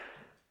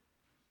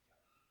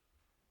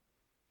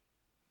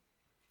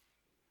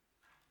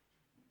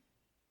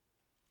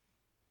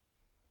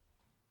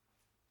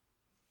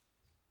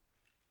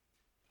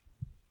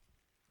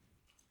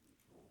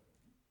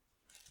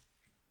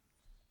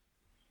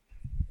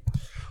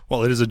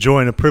Well, it is a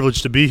joy and a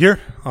privilege to be here,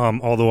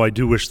 although I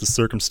do wish the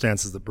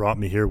circumstances that brought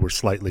me here were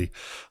slightly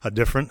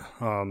different.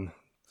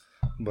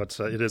 But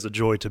it is a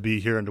joy to be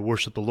here and to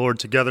worship the Lord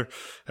together.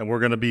 And we're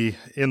going to be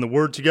in the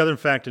Word together. In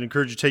fact, I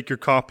encourage you to take your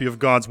copy of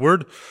God's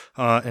Word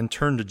and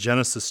turn to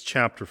Genesis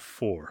chapter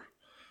 4. I'm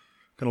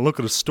going to look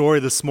at a story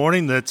this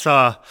morning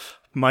that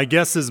my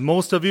guess is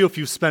most of you, if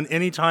you've spent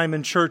any time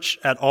in church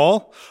at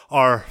all,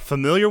 are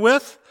familiar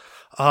with.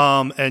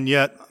 And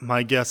yet,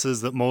 my guess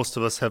is that most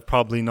of us have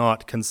probably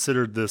not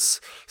considered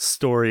this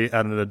story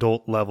at an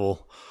adult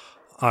level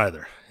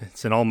either.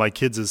 It's in all my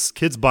kids'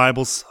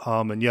 Bibles,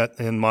 and yet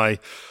in my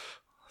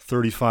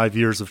 35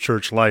 years of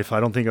church life, I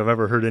don't think I've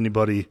ever heard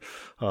anybody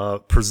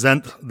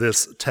present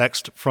this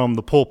text from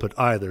the pulpit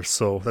either.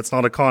 So that's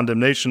not a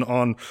condemnation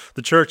on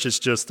the church. It's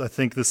just I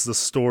think this is a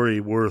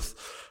story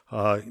worth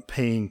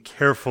paying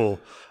careful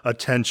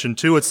attention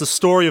to. It's the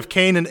story of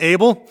Cain and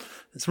Abel.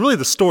 It's really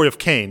the story of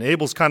Cain.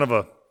 Abel's kind of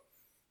a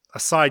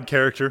side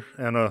character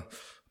and a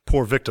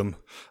poor victim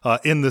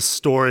in this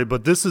story,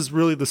 but this is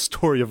really the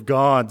story of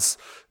God's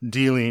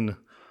dealing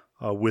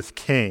with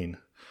Cain.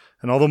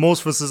 And although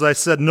most of us, as I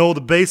said, know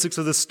the basics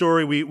of this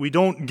story, we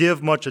don't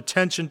give much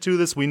attention to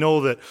this. We know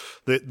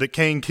that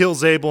Cain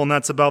kills Abel, and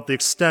that's about the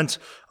extent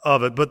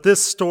of it. But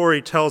this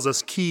story tells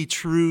us key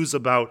truths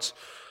about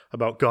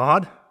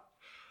God,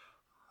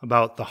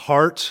 about the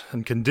heart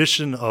and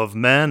condition of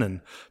men,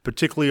 and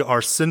particularly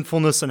our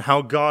sinfulness, and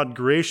how God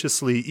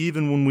graciously,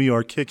 even when we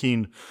are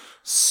kicking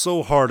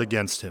so hard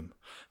against Him,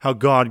 how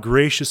God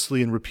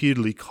graciously and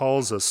repeatedly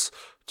calls us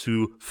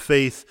to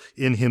faith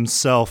in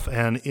Himself.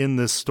 And in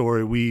this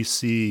story, we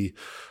see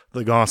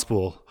the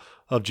gospel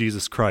of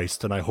Jesus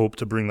Christ, and I hope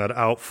to bring that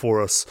out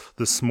for us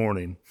this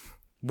morning.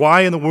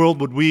 Why in the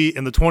world would we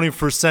in the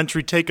 21st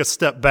century take a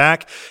step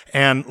back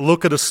and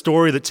look at a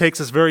story that takes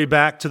us very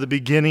back to the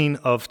beginning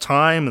of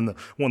time and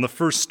one of the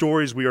first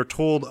stories we are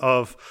told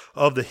of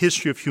the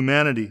history of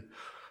humanity?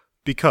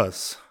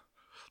 Because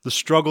the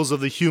struggles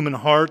of the human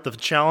heart, the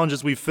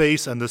challenges we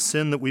face, and the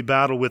sin that we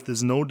battle with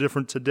is no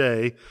different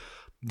today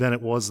than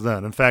it was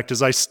then. In fact,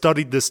 as I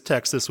studied this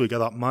text this week, I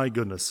thought, my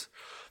goodness,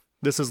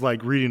 this is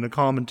like reading a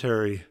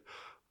commentary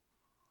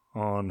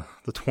on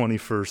the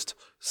 21st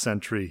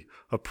century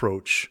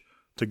approach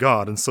to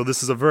God. And so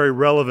this is a very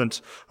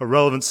relevant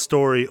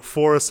story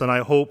for us, and I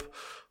hope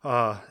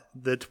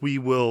that we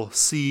will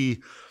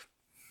see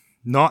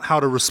not how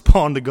to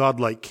respond to God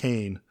like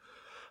Cain,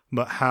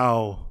 but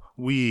how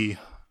we,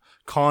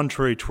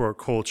 contrary to our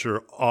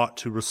culture, ought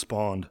to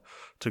respond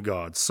to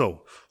God.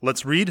 So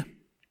let's read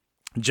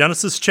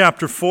Genesis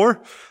chapter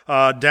 4,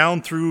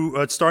 down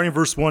through starting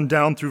verse 1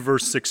 down through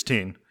verse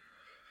 16. It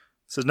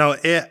says, "Now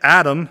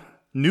Adam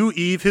knew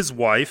Eve his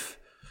wife,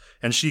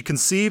 and she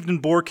conceived and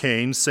bore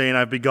Cain, saying,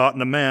 I've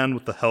begotten a man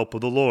with the help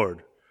of the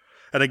Lord.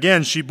 And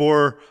again she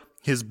bore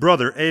his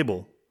brother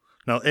Abel.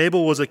 Now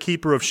Abel was a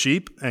keeper of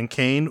sheep, and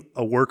Cain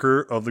a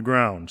worker of the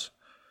ground.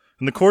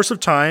 In the course of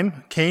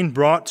time, Cain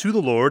brought to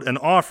the Lord an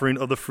offering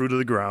of the fruit of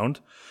the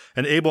ground,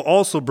 and Abel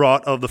also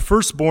brought of the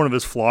firstborn of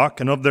his flock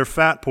and of their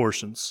fat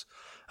portions.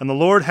 And the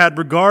Lord had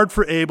regard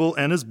for Abel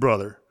and his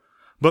brother,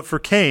 but for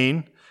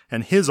Cain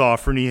and his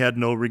offering he had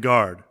no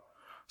regard.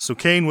 So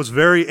Cain was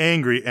very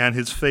angry, and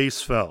his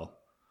face fell.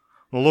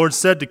 The Lord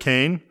said to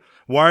Cain,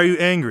 Why are you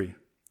angry?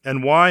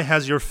 And why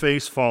has your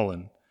face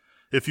fallen?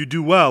 If you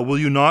do well, will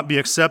you not be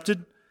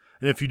accepted?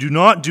 And if you do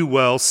not do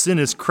well, sin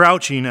is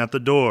crouching at the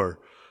door.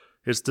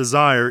 Its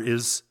desire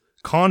is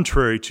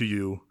contrary to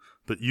you,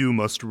 but you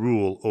must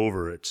rule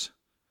over it.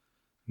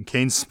 And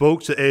Cain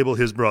spoke to Abel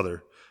his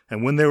brother.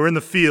 And when they were in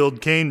the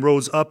field, Cain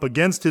rose up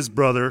against his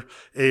brother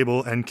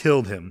Abel and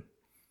killed him.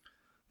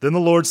 Then the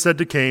Lord said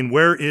to Cain,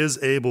 Where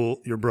is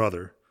Abel your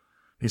brother?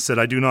 He said,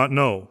 I do not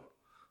know.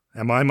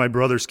 Am I my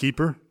brother's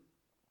keeper?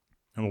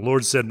 And the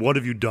Lord said, What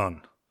have you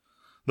done?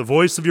 The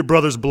voice of your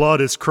brother's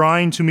blood is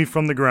crying to me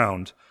from the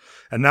ground.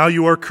 And now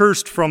you are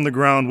cursed from the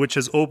ground, which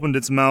has opened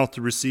its mouth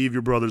to receive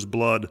your brother's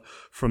blood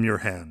from your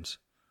hand.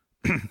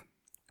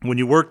 When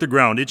you work the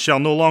ground, it shall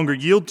no longer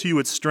yield to you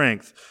its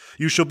strength.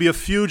 You shall be a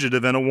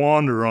fugitive and a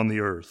wanderer on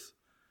the earth.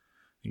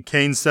 And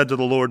Cain said to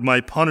the Lord,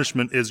 My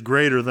punishment is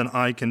greater than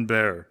I can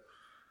bear.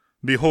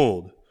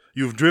 Behold,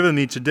 you have driven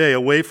me today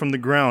away from the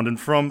ground, and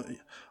from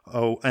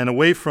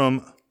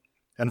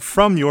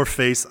your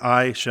face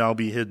I shall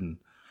be hidden.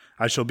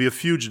 I shall be a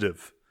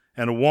fugitive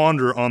and a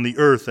wanderer on the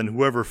earth, and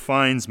whoever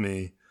finds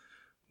me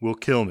will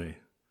kill me.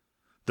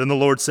 Then the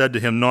Lord said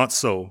to him, Not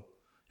so.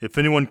 If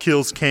anyone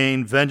kills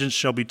Cain, vengeance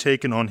shall be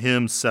taken on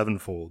him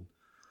sevenfold.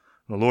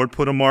 And the Lord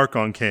put a mark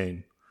on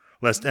Cain,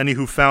 lest any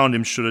who found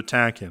him should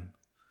attack him.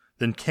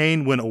 Then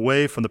Cain went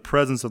away from the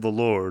presence of the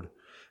Lord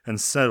and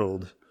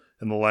settled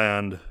in the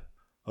land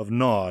of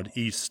Nod,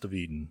 east of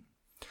Eden.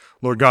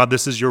 Lord God,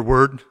 this is your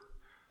word.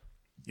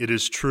 It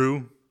is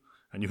true,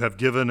 and you have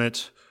given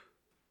it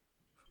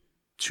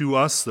to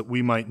us that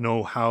we might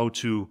know how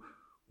to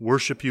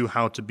worship you,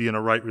 how to be in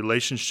a right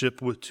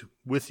relationship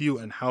with you,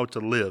 and how to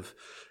live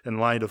in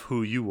light of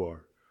who you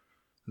are.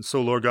 And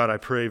so, Lord God, I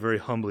pray very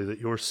humbly that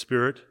your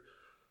Spirit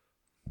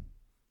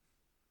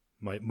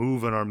might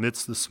move in our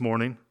midst this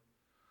morning,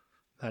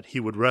 that he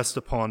would rest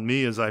upon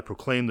me as I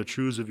proclaim the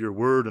truths of your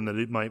word, and that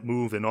it might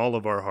move in all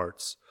of our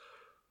hearts,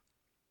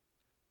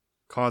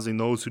 causing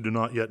those who do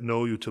not yet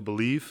know you to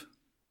believe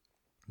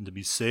and to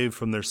be saved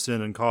from their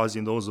sin, and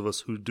causing those of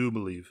us who do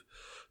believe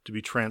to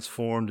be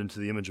transformed into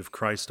the image of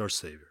Christ our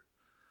Savior.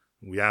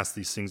 We ask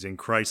these things in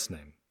Christ's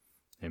name.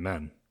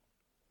 Amen.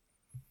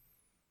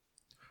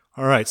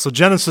 All right, so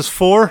Genesis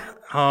 4,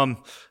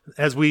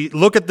 as we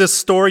look at this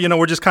story,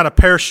 we're just kind of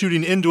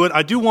parachuting into it.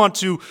 I do want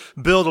to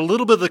build a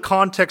little bit of the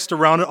context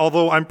around it,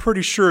 although I'm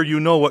pretty sure you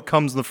know what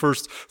comes in the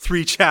first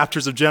 3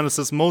 chapters of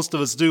Genesis. Most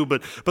of us do,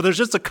 but there's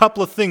just a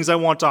couple of things I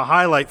want to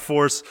highlight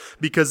for us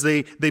because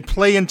they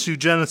play into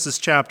Genesis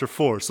chapter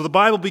 4. So the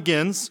Bible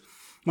begins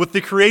with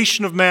the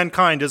creation of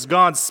mankind as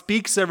God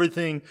speaks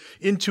everything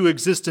into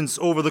existence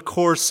over the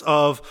course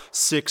of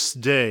 6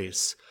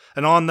 days.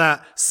 And on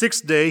that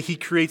 6th day, he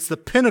creates the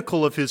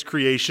pinnacle of his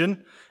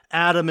creation,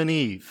 Adam and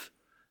Eve.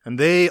 And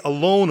they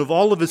alone of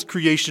all of his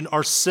creation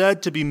are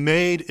said to be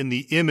made in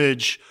the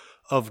image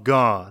of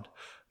God.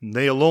 And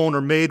they alone are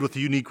made with a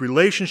unique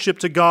relationship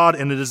to God,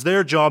 and it is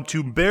their job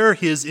to bear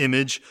his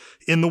image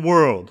in the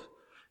world.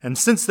 And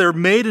since they're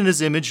made in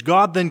his image,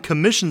 God then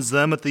commissions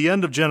them at the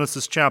end of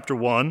Genesis chapter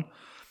 1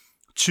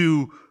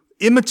 to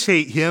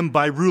imitate him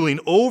by ruling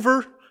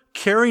over,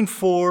 caring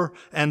for,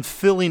 and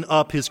filling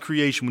up his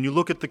creation. When you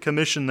look at the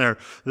commission there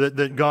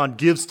that God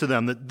gives to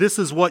them, that this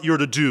is what you're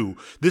to do.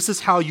 This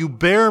is how you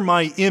bear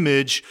my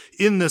image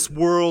in this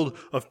world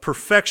of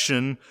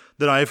perfection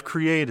that I have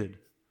created.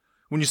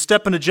 When you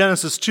step into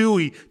Genesis 2,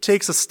 he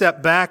takes a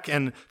step back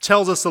and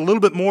tells us a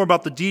little bit more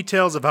about the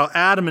details of how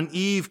Adam and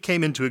Eve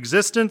came into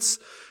existence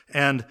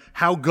and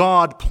how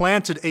God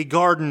planted a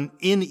garden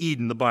in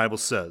Eden, the Bible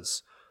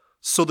says.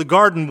 So the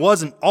garden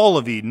wasn't all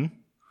of Eden,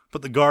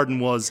 but the garden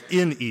was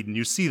in Eden.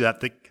 You see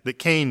that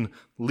Cain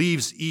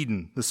leaves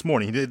Eden this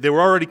morning. They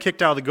were already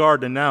kicked out of the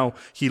garden, and now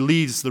he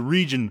leaves the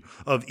region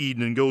of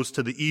Eden and goes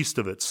to the east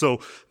of it.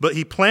 But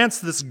he plants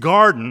this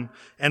garden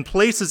and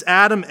places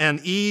Adam and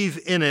Eve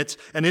in it,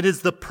 and it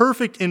is the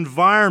perfect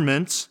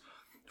environment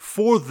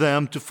for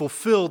them to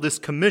fulfill this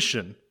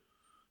commission,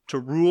 to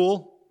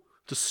rule,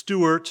 to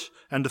steward,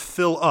 and to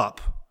fill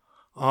up.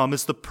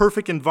 It's the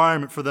perfect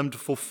environment for them to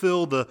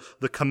fulfill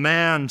the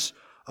command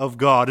of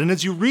God. And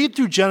as you read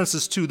through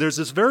Genesis 2, there's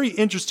this very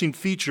interesting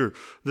feature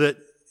that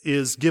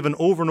is given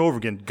over and over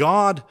again.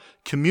 God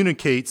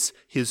communicates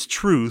his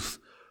truth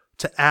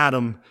to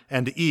Adam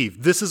and to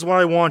Eve. This is what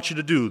I want you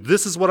to do.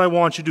 This is what I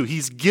want you to do.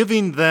 He's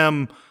giving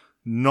them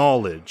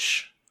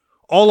knowledge.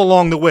 All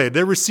along the way,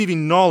 they're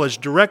receiving knowledge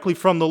directly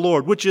from the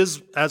Lord, which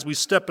is, as we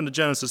step into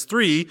Genesis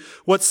 3,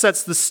 what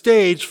sets the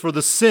stage for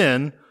the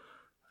sin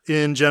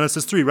in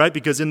Genesis 3, right?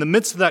 Because in the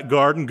midst of that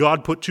garden,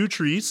 God put 2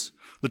 trees,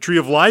 the tree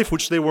of life,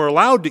 which they were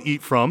allowed to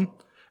eat from,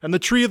 and the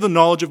tree of the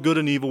knowledge of good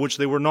and evil, which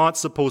they were not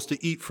supposed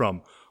to eat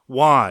from.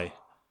 Why?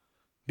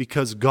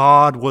 Because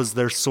God was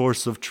their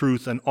source of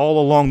truth, and all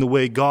along the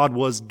way, God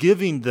was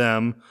giving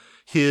them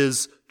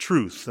his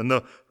truth. And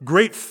the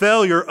great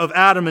failure of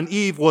Adam and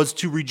Eve was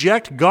to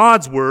reject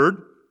God's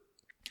word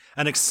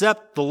and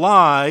accept the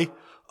lie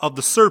of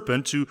the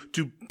serpent,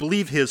 to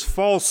believe his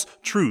false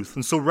truth.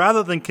 And so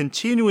rather than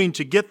continuing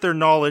to get their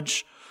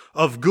knowledge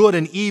of good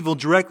and evil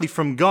directly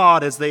from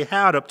God as they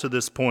had up to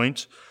this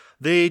point,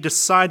 they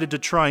decided to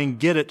try and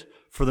get it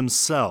for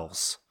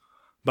themselves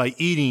by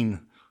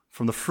eating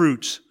from the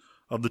fruit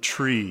of the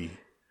tree.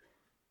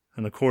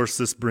 And of course,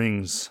 this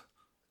brings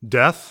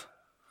death.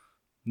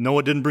 No,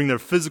 it didn't bring their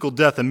physical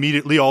death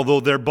immediately,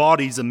 although their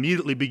bodies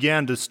immediately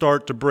began to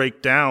start to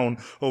break down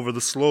over the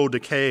slow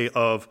decay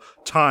of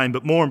time.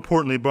 But more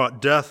importantly, it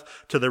brought death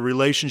to their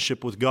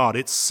relationship with God.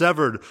 It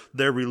severed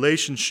their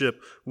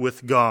relationship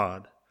with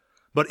God.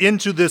 But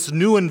into this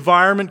new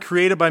environment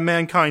created by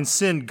mankind's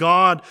sin,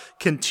 God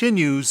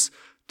continues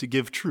to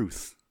give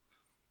truth.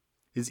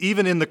 Is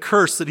even in the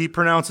curse that he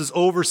pronounces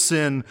over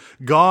sin,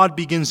 God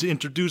begins to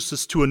introduce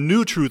us to a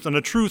new truth, and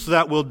a truth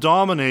that will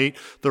dominate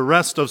the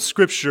rest of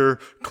Scripture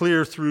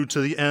clear through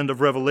to the end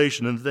of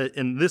Revelation.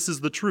 And this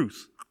is the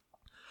truth.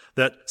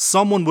 That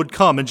someone would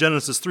come, in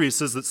Genesis 3, it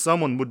says that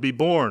someone would be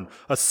born,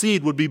 a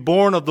seed would be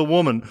born of the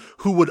woman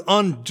who would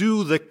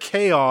undo the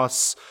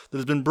chaos that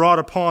has been brought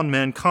upon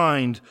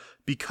mankind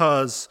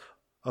because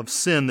of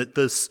sin, that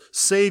this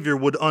Savior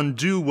would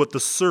undo what the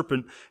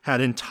serpent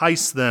had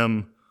enticed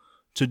them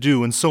to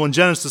do. And so in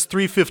Genesis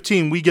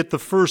 3:15, we get the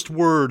first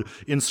word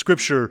in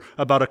Scripture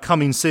about a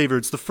coming Savior.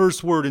 It's the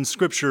first word in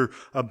Scripture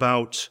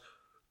about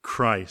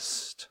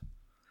Christ.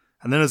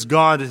 And then as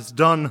God has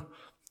done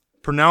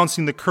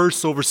pronouncing the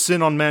curse over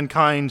sin on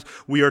mankind,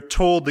 we are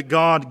told that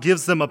God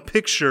gives them a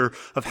picture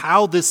of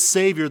how this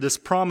Savior, this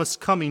promised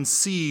coming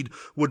seed,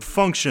 would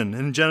function.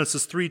 In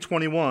Genesis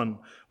 3:21,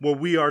 where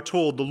we are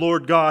told, the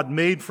Lord God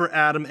made for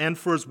Adam and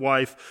for his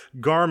wife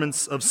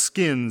garments of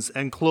skins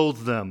and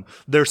clothed them.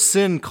 Their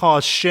sin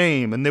caused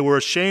shame, and they were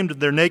ashamed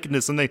of their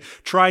nakedness, and they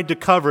tried to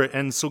cover it.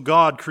 And so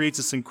God creates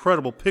this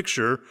incredible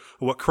picture of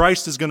what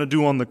Christ is going to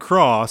do on the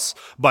cross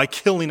by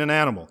killing an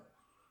animal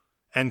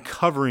and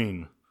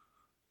covering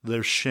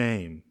their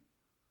shame.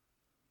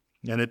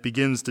 And it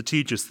begins to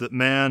teach us that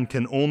man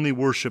can only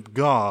worship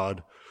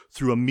God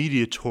through a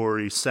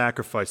mediatory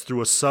sacrifice,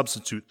 through a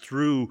substitute,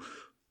 through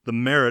the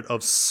merit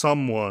of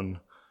someone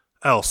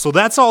else. So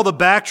that's all the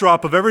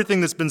backdrop of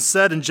everything that's been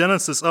said in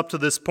Genesis up to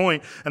this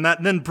point. And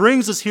that then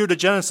brings us here to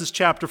Genesis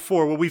chapter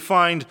 4, where we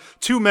find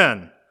two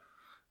men,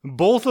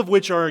 both of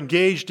which are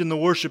engaged in the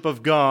worship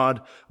of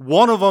God.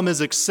 One of them is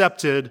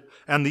accepted,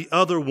 and the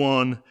other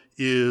one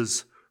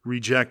is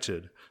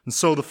rejected. And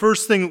so the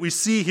first thing that we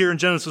see here in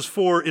Genesis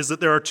 4 is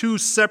that there are two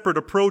separate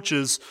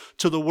approaches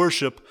to the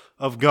worship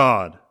of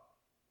God.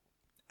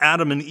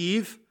 Adam and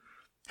Eve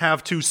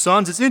have two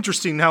sons. It's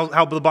interesting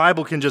how the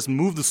Bible can just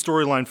move the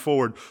storyline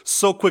forward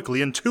so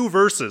quickly. In 2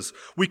 verses,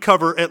 we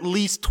cover at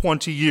least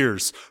 20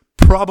 years,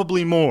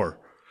 probably more,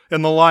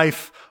 in the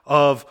life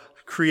of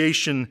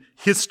creation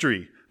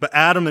history. But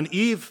Adam and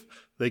Eve,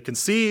 they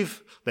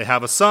conceive, they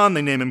have a son,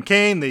 they name him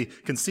Cain, they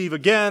conceive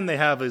again, they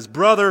have his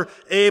brother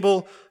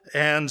Abel,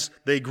 and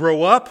they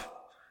grow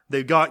up,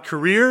 they've got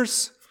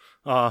careers.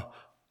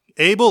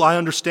 Abel, I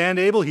understand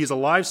Abel. He's a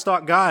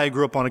livestock guy. I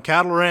grew up on a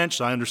cattle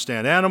ranch. I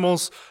understand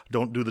animals.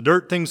 Don't do the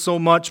dirt thing so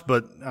much,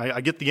 but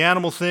I get the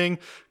animal thing.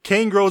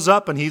 Cain grows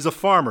up and he's a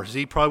farmer.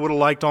 He probably would have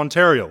liked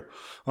Ontario.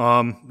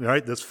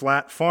 Right? This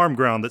flat farm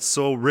ground that's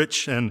so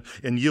rich and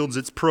yields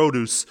its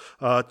produce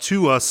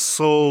to us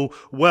so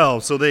well.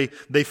 So they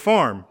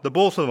farm, the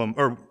both of them.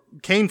 Or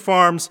Cain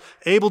farms,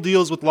 Abel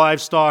deals with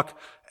livestock,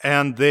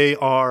 and they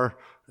are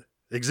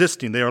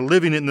existing. They are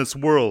living in this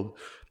world.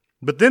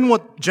 But then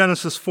what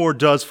Genesis 4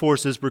 does for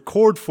us is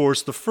record for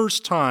us the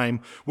first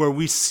time where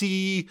we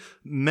see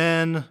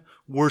men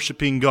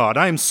worshiping God.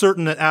 I am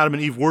certain that Adam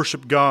and Eve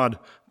worshiped God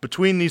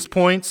between these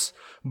points,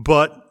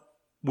 but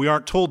we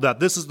aren't told that.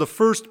 This is the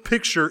first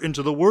picture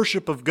into the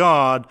worship of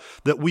God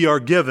that we are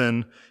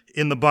given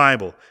in the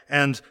Bible.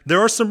 And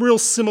there are some real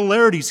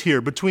similarities here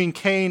between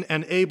Cain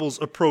and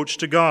Abel's approach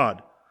to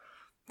God.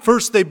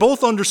 First, they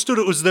both understood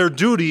it was their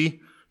duty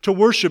to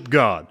worship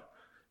God.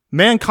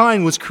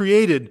 Mankind was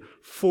created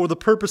for the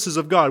purposes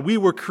of God. We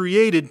were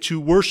created to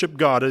worship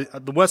God.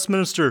 The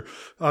Westminster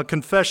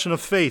Confession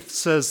of Faith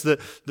says that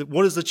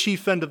what is the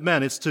chief end of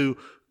man? It's to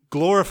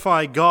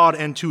glorify God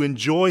and to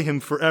enjoy Him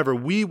forever.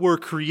 We were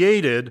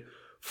created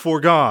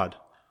for God,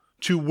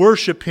 to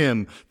worship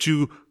Him,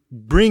 to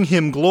bring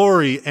Him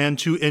glory, and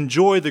to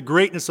enjoy the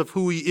greatness of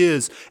who He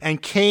is.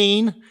 And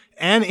Cain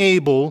and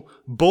Abel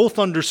both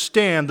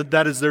understand that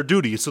that is their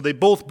duty. So they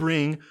both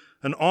bring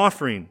an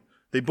offering.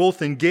 They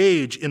both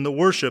engage in the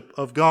worship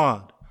of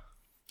God.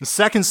 The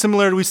second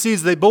similarity we see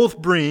is they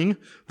both bring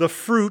the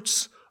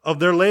fruits of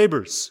their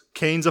labors.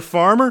 Cain's a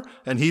farmer,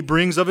 and he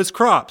brings of his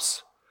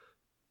crops.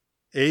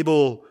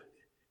 Abel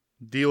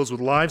deals with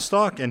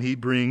livestock, and he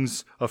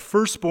brings a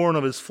firstborn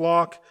of his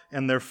flock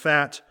and their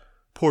fat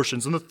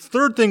portions. And the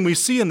third thing we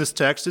see in this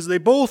text is they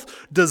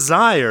both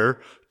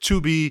desire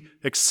to be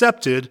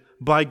accepted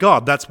by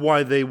God. That's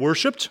why they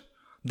worshiped.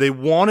 They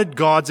wanted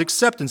God's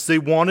acceptance. They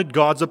wanted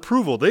God's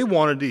approval. They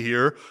wanted to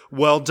hear,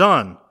 "Well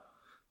done."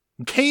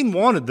 Cain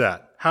wanted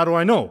that. How do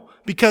I know?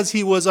 Because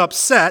he was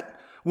upset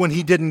when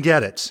he didn't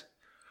get it.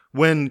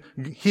 When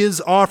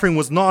his offering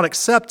was not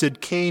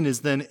accepted, Cain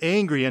is then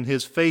angry, and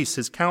his face,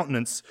 his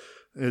countenance,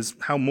 is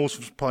how most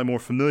of us are probably more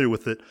familiar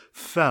with it,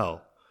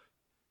 fell.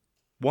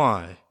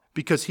 Why?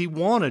 Because he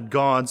wanted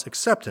God's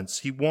acceptance.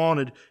 He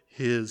wanted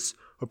His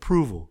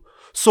approval.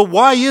 So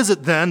why is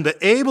it then that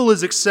Abel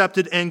is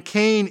accepted and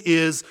Cain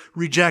is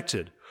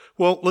rejected?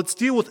 Well, let's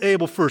deal with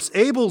Abel first.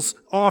 Abel's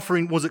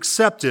offering was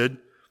accepted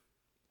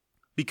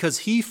because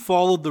he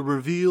followed the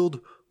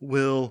revealed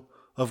will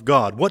of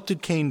God. What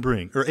did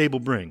Abel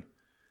bring?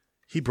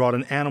 He brought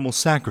an animal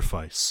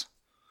sacrifice.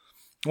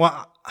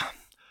 Well,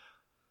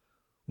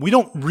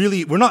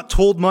 we're not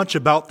told much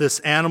about this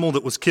animal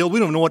that was killed. We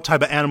don't know what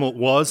type of animal it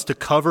was to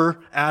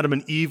cover Adam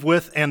and Eve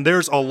with, and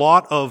there's a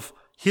lot of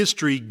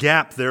history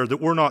gap there that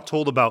we're not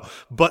told about.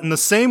 But in the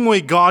same way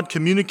God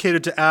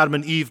communicated to Adam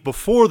and Eve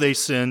before they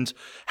sinned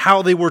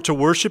how they were to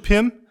worship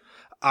Him,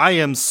 I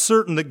am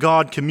certain that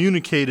God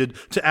communicated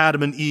to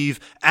Adam and Eve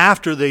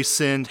after they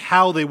sinned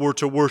how they were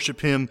to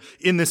worship Him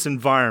in this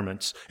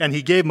environment. And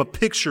He gave them a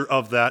picture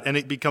of that, and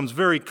it becomes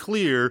very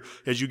clear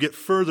as you get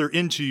further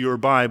into your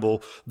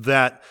Bible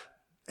that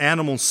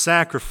animal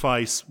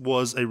sacrifice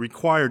was a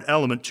required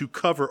element to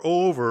cover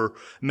over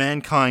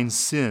mankind's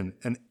sin.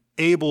 And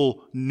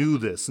Abel knew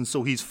this, and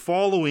so he's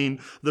following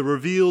the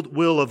revealed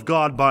will of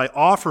God by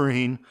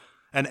offering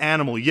an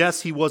animal.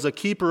 Yes, he was a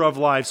keeper of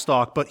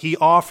livestock, but he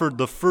offered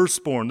the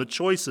firstborn, the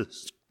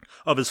choicest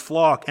of his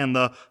flock, and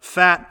the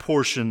fat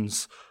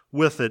portions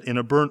with it in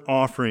a burnt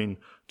offering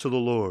to the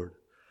Lord.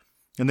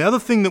 And the other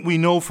thing that we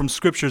know from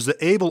Scripture is that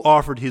Abel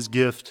offered his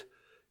gift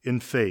in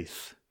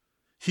faith.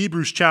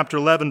 Hebrews chapter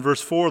 11,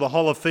 verse 4, the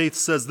Hall of Faith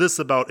says this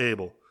about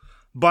Abel.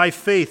 By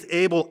faith,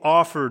 Abel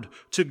offered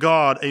to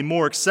God a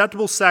more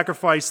acceptable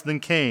sacrifice than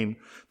Cain,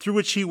 through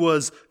which he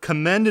was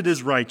commended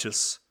as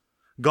righteous,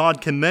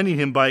 God commending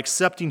him by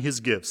accepting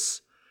his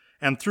gifts.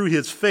 And through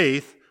his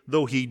faith,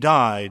 though he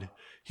died,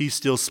 he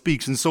still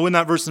speaks. And so in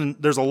that verse, and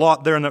there's a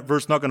lot there in that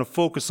verse, not going to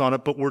focus on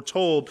it, but we're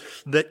told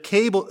that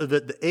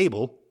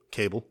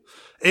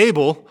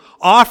Abel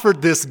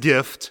offered this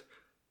gift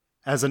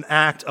as an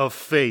act of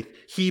faith.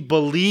 He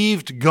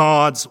believed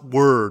God's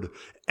word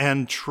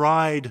and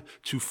tried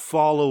to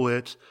follow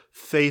it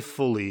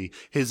faithfully.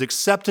 His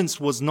acceptance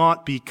was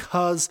not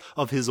because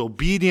of his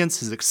obedience.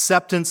 His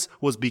acceptance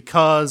was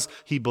because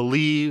he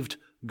believed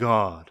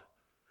God.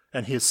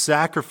 And his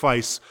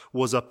sacrifice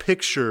was a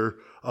picture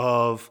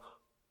of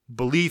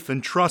belief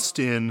and trust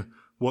in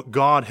what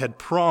God had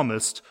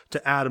promised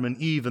to Adam and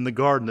Eve in the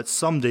garden, that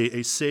someday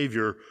a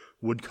Savior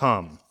would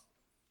come.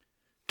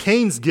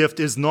 Cain's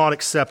gift is not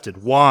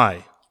accepted.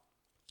 Why?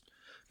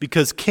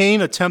 Because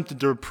Cain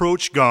attempted to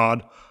approach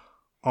God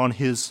on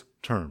his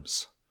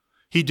terms.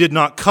 He did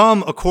not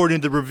come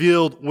according to the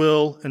revealed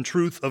will and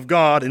truth of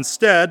God.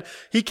 Instead,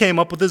 he came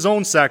up with his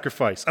own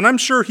sacrifice. And I'm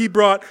sure he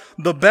brought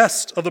the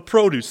best of the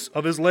produce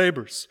of his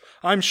labors.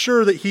 I'm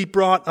sure that he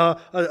brought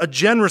a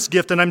generous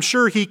gift, and I'm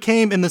sure he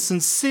came in the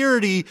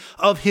sincerity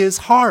of his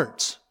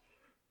heart.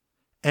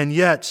 And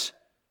yet,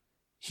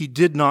 he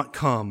did not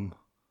come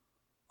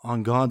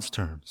on God's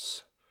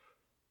terms.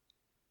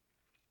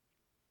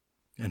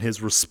 And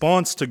his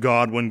response to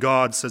God when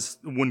God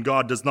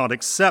does not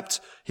accept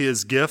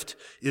his gift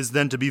is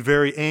then to be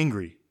very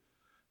angry,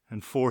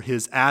 and for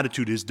his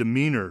attitude, his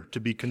demeanor to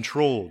be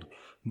controlled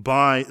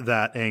by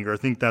that anger. I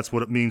think that's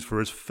what it means for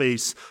his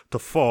face to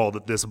fall,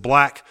 that this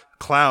black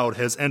cloud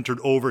has entered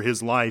over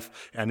his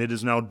life and it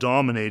is now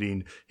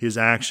dominating his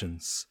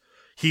actions.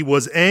 He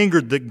was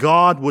angered that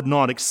God would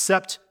not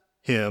accept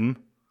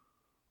him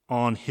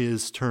on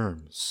his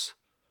terms.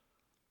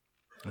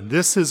 And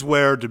this is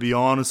where, to be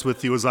honest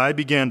with you, as I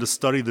began to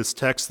study this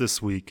text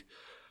this week,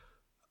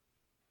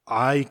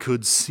 I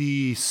could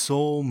see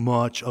so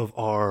much of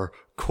our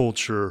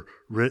culture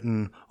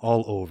written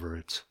all over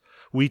it.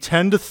 We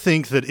tend to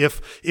think that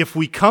if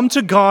we come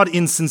to God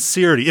in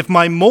sincerity, if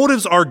my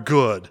motives are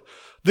good,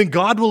 then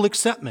God will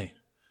accept me.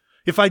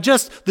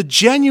 The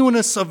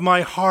genuineness of my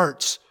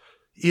heart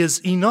is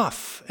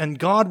enough, and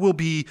God will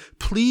be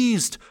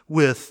pleased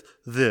with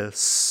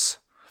this.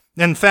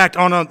 In fact,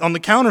 on the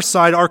counter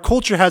side, our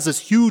culture has this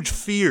huge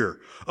fear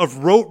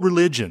of rote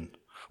religion.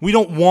 We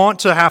don't want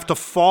to have to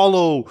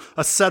follow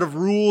a set of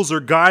rules or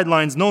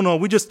guidelines. No,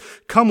 we just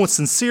come with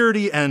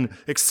sincerity and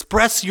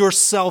express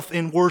yourself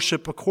in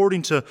worship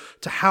according to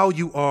how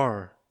you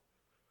are.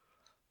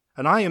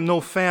 And I am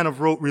no fan of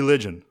rote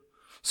religion.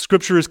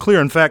 Scripture is clear.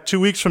 In fact, 2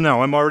 weeks from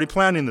now, I'm already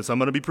planning this. I'm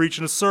going to be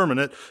preaching a sermon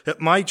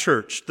at my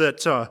church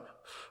that,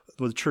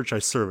 the church I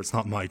serve, it's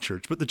not my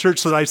church, but the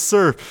church that I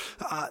serve,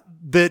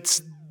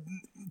 that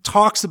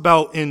talks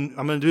about I'm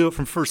going to do it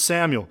from 1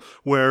 Samuel,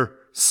 where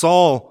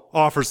Saul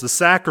offers the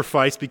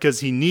sacrifice because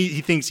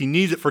he thinks he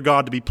needs it for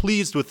God to be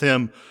pleased with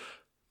him,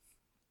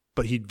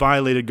 but he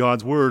violated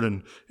God's word,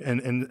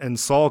 and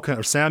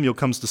Samuel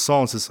comes to Saul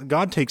and says,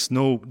 God takes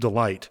no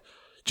delight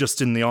just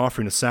in the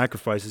offering of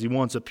sacrifices. He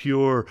wants a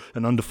pure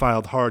and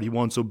undefiled heart. He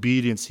wants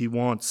obedience. He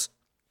wants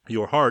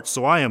your heart.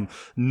 So I am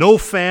no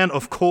fan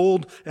of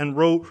cold and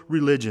rote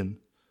religion.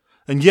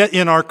 And yet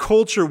in our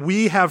culture,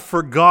 we have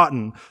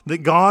forgotten that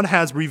God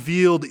has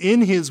revealed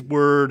in his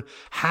word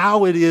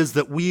how it is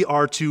that we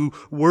are to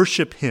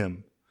worship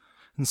him.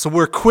 And so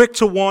we're quick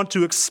to want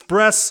to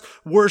express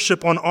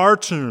worship on our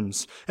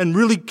terms and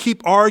really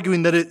keep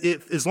arguing that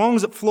as long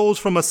as it flows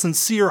from a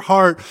sincere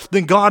heart,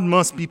 then God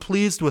must be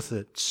pleased with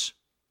it.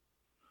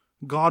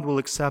 God will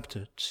accept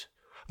it.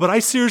 But I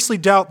seriously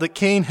doubt that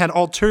Cain had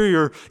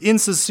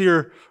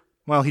insincere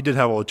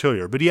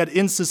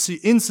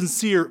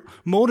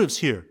motives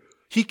here.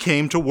 He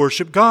came to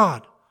worship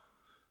God,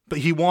 but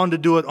he wanted to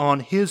do it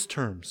on his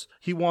terms.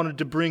 He wanted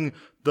to bring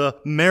the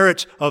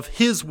merit of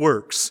his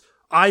works.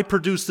 I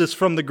produced this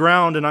from the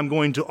ground and I'm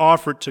going to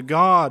offer it to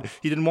God.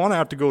 He didn't want to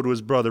have to go to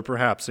his brother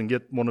perhaps and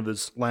get one of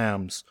his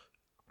lambs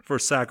for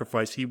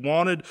sacrifice. He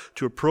wanted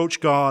to approach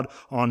God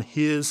on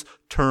his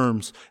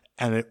terms,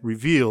 and it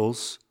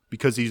reveals,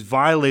 because he's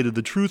violated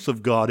the truth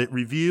of God, it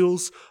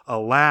reveals a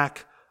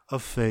lack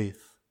of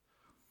faith.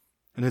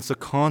 And it's a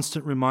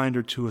constant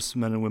reminder to us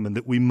men and women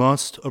that we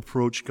must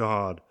approach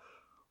God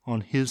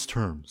on his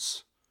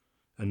terms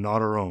and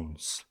not our own.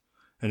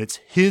 And it's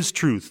his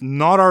truth,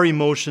 not our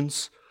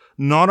emotions,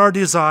 not our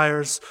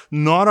desires,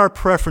 not our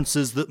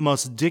preferences that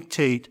must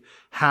dictate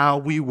how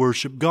we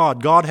worship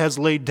God. God has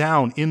laid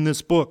down in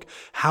this book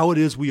how it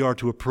is we are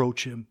to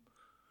approach him.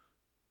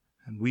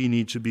 And we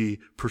need to be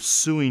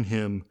pursuing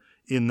him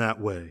in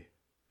that way.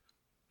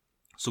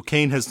 So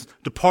Cain has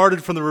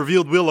departed from the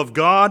revealed will of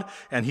God,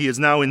 and he is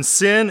now in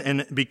sin,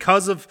 and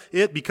because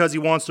he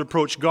wants to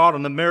approach God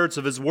on the merits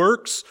of his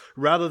works,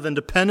 rather than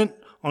dependent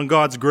on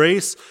God's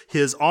grace,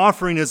 his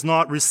offering is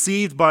not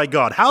received by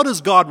God. How does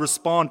God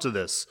respond to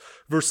this?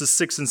 Verses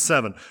 6 and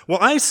 7.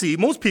 Well,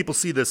 most people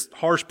see this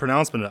harsh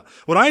pronouncement.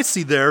 What I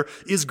see there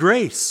is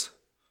grace.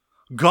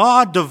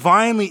 God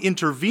divinely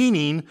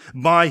intervening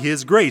by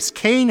his grace.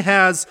 Cain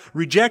has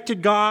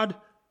rejected God,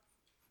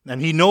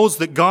 and he knows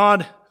that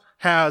God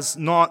has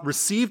not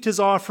received his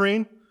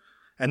offering,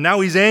 And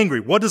now he's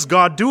angry. What does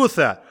God do with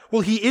that?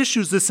 Well, he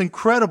issues this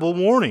incredible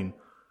warning.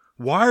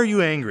 Why are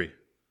you angry?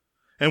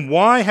 And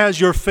why has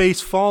your face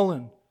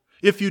fallen?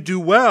 If you do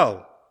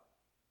well,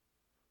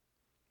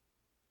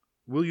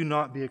 will you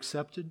not be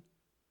accepted?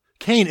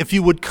 Cain, if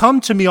you would come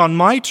to me on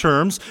my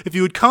terms, if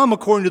you would come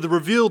according to the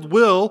revealed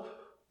will,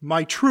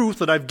 my truth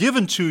that I've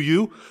given to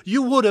you,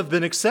 you would have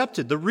been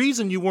accepted. The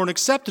reason you weren't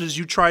accepted is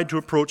you tried to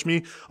approach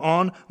me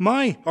on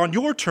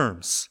your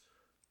terms.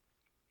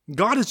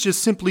 God is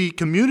just simply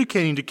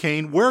communicating to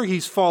Cain where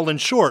he's fallen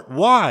short.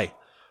 Why?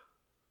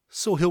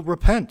 So he'll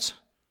repent.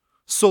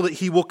 So that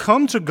he will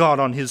come to God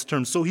on his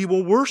terms. So he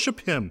will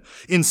worship him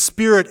in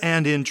spirit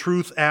and in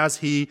truth as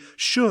he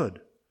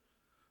should.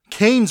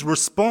 Cain's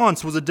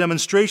response was a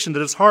demonstration that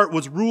his heart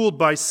was ruled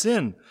by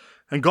sin.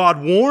 And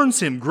God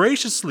warns him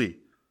graciously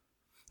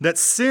that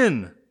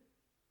sin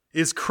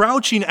is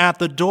crouching at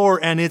the door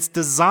and its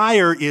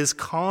desire is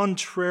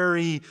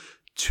contrary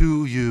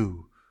to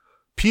you.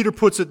 Peter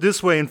puts it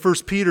this way in 1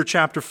 Peter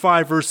chapter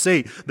 5, verse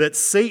 8, that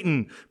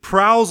Satan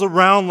prowls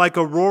around like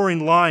a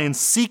roaring lion,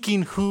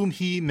 seeking whom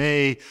he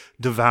may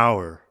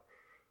devour.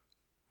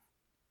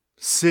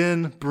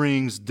 Sin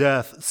brings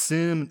death.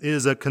 Sin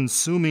is a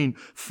consuming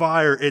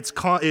fire.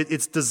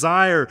 Its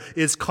desire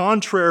is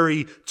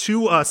contrary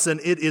to us,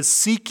 and it is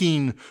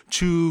seeking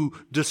to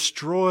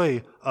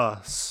destroy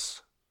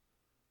us,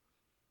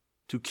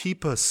 to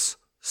keep us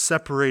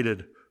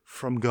separated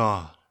from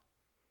God.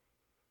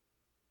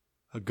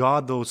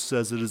 God, though,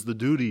 says it is the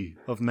duty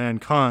of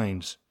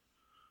mankind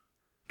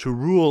to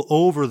rule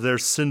over their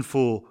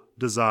sinful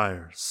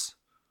desires.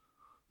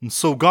 And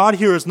so God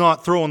here is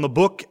not throwing the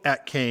book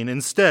at Cain.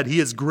 Instead, he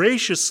is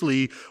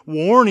graciously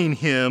warning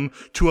him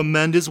to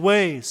amend his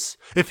ways.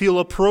 If he'll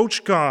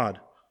approach God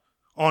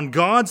on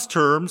God's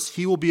terms,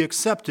 he will be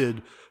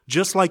accepted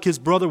just like his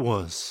brother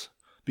was,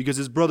 because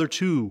his brother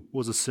too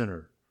was a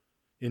sinner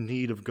in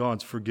need of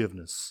God's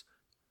forgiveness.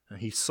 And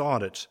he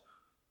sought it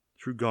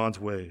through God's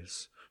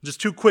ways. Just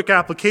two quick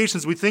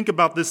applications. We think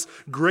about this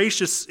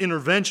gracious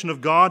intervention of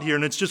God here.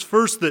 And it's just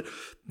first that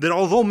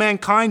although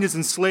mankind is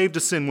enslaved to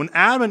sin, when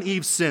Adam and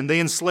Eve sinned,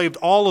 they enslaved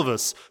all of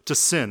us to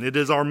sin. It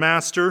is our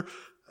master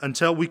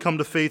until we come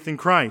to faith in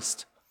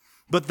Christ.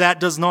 But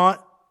that does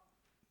not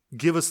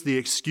give us the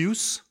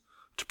excuse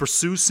to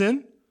pursue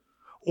sin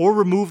or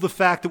remove the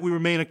fact that we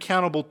remain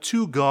accountable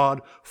to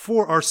God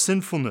for our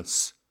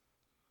sinfulness.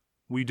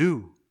 We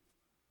do.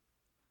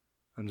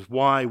 And it's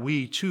why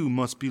we too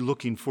must be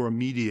looking for a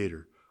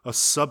mediator, a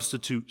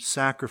substitute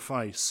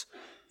sacrifice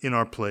in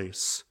our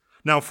place.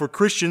 Now for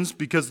Christians,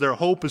 because their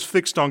hope is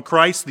fixed on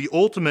Christ, the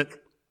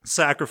ultimate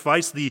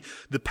sacrifice, the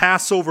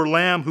Passover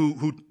lamb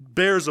who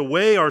bears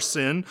away our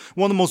sin,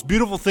 one of the most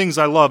beautiful things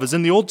I love is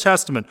in the Old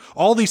Testament,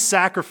 all these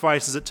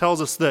sacrifices, it tells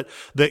us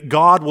that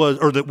God was,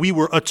 or that we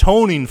were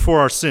atoning for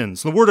our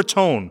sins. The word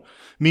atone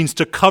means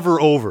to cover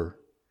over,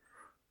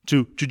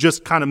 to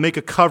just kind of make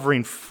a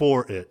covering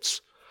for it.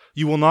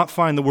 You will not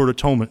find the word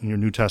atonement in your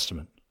New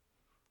Testament.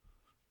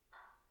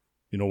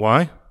 You know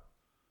why?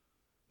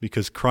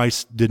 Because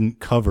Christ didn't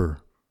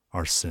cover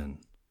our sin.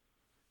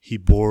 He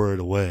bore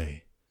it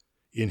away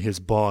in his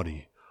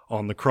body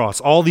on the cross.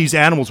 All these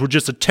animals were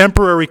just a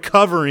temporary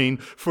covering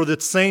for the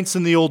saints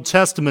in the Old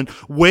Testament,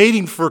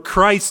 waiting for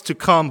Christ to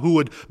come who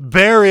would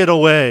bear it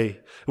away.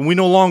 And we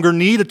no longer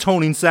need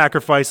atoning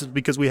sacrifices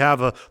because we have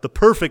the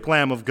perfect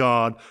Lamb of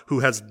God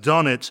who has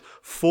done it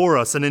for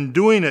us. And in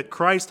doing it,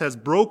 Christ has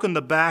broken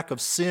the back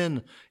of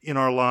sin in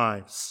our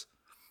lives,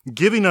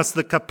 giving us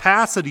the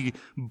capacity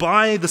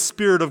by the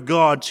Spirit of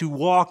God to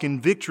walk in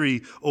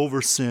victory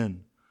over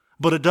sin.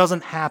 But it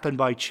doesn't happen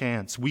by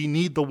chance. We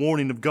need the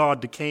warning of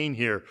God to Cain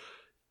here.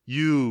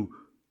 You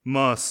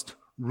must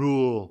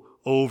rule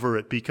over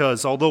it,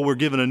 because although we're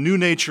given a new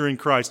nature in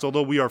Christ,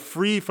 although we are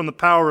free from the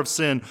power of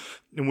sin,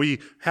 and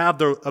we have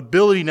the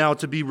ability now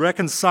to be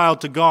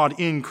reconciled to God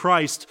in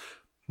Christ,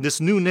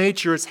 this new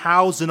nature is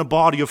housed in a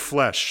body of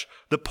flesh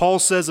that Paul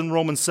says in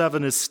Romans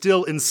 7 is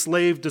still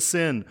enslaved to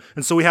sin.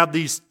 And so we have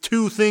these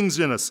two things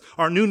in us,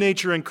 our new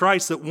nature in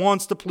Christ that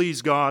wants to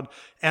please God,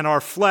 and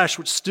our flesh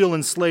which is still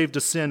enslaved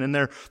to sin, and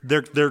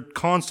they're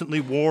constantly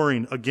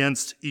warring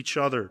against each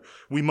other.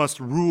 We must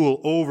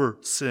rule over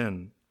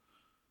sin,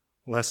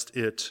 lest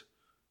it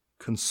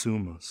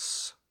consume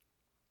us.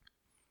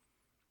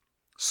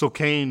 So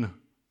Cain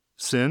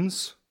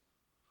sins.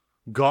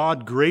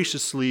 God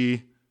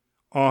graciously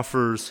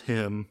offers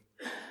him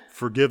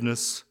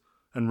forgiveness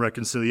and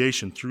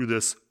reconciliation through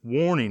this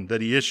warning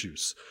that he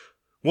issues.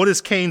 What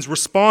is Cain's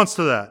response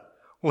to that?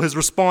 Well, his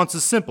response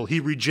is simple.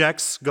 He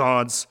rejects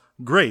God's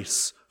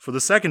grace for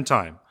the second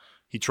time.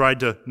 He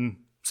tried to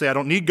say, I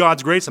don't need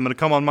God's grace. I'm going to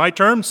come on my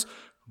terms.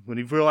 When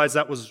he realized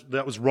that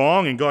was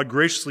wrong and God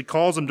graciously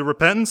calls him to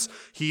repentance,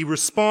 he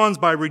responds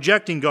by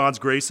rejecting God's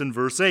grace in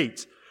verse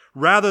 8.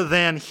 Rather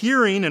than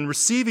hearing and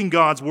receiving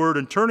God's word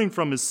and turning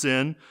from his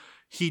sin,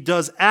 he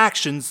does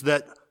actions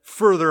that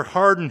further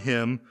harden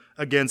him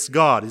against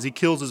God as he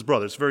kills his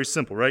brother. It's very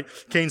simple, right?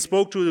 Cain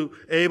spoke to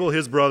Abel,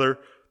 his brother.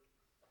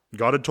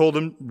 God had told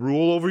him,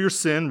 rule over your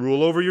sin,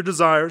 rule over your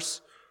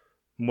desires.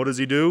 And what does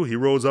he do? He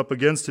rose up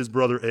against his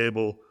brother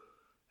Abel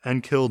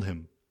and killed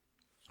him.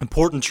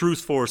 Important truth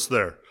for us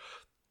there.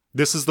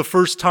 This is the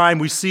first time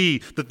we see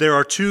that there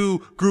are two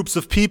groups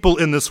of people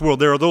in this world.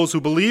 There are those who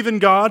believe in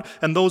God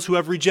and those who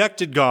have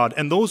rejected God.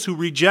 And those who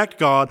reject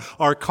God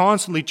are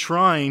constantly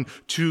trying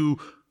to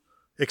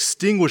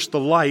extinguish the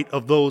light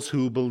of those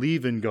who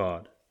believe in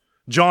God.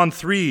 John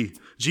 3,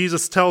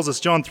 Jesus tells us,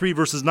 John 3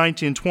 verses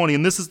 19 and 20,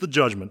 and this is the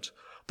judgment.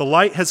 The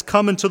light has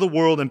come into the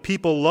world and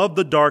people love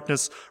the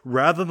darkness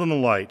rather than the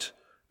light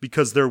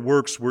because their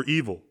works were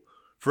evil.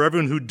 For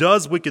everyone who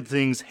does wicked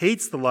things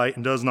hates the light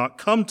and does not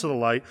come to the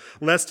light,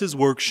 lest his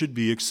work should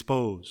be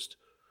exposed.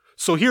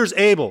 So here's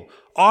Abel,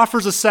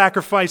 offers a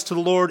sacrifice to the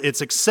Lord. It's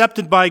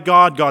accepted by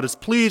God. God is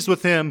pleased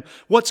with him.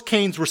 What's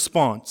Cain's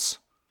response?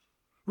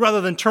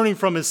 Rather than turning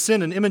from his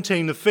sin and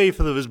imitating the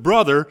faith of his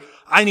brother,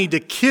 I need to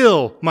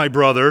kill my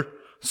brother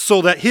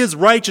so that his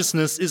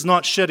righteousness is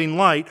not shedding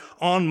light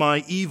on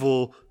my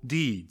evil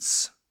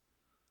deeds.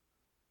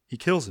 He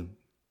kills him.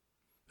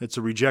 It's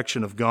a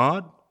rejection of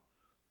God.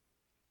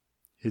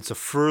 It's a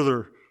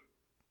further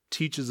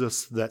teaches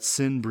us that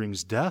sin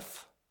brings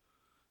death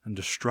and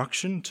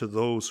destruction to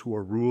those who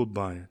are ruled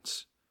by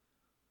it.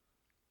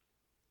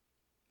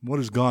 What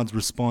is God's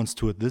response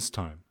to it this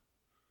time?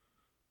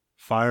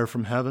 Fire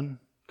from heaven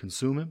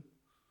consume him?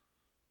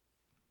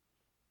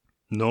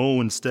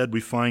 No, instead we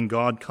find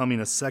God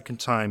coming a second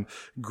time,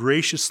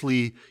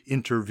 graciously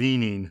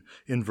intervening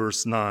in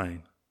verse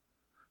 9.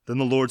 Then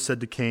the Lord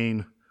said to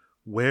Cain,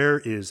 "Where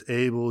is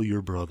Abel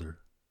your brother?"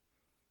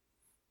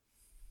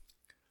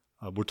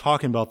 We're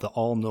talking about the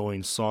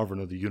all-knowing sovereign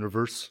of the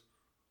universe,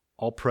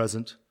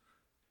 all-present.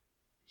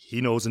 He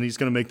knows, and he's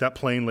going to make that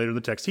plain later in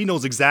the text. He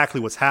knows exactly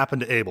what's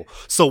happened to Abel.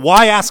 So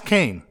why ask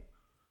Cain?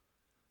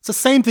 It's the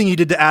same thing he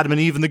did to Adam and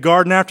Eve in the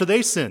garden after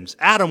they sinned.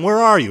 Adam, where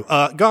are you?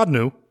 God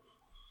knew.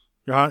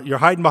 You're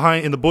hiding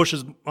behind in the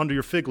bushes under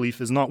your fig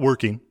leaf is not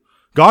working.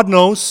 God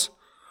knows.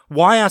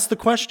 Why ask the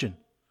question?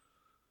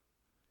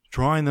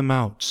 Drawing them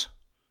out.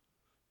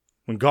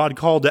 When God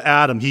called to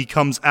Adam, he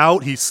comes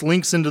out, he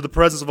slinks into the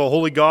presence of a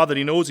holy God that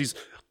he knows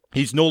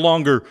he's no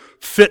longer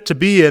fit to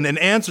be in, and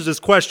answers his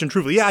question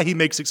truthfully. Yeah, he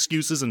makes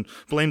excuses and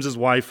blames his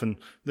wife, and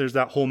there's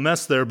that whole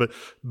mess there, but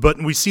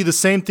we see the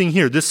same thing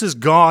here. This is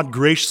God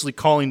graciously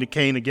calling to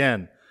Cain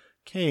again.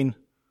 Cain,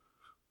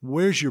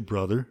 where's your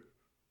brother?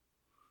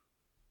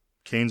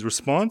 Cain's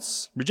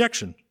response?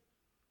 Rejection.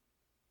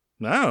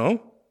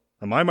 No.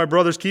 Am I my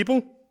brother's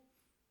keeper?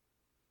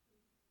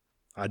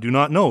 I do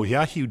not know.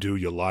 Yeah, you do,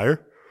 you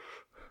liar.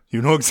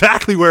 You know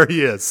exactly where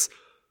he is.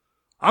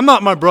 I'm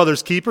not my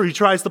brother's keeper. He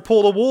tries to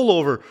pull the wool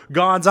over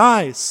God's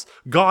eyes.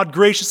 God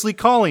graciously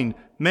calling,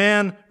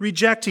 man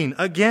rejecting.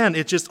 Again,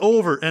 it's just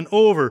over and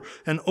over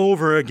and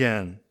over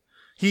again.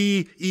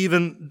 He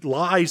even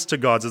lies to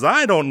God, says,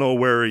 I don't know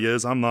where he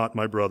is. I'm not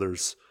my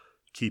brother's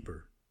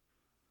keeper.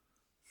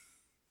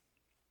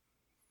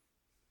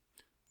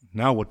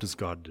 Now what does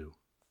God do?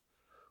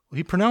 Well,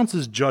 he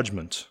pronounces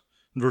judgment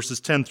in verses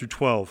 10 through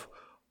 12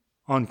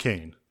 on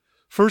Cain.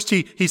 First,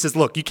 he says,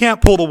 look, you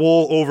can't pull the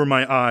wool over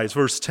my eyes.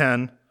 Verse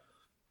 10,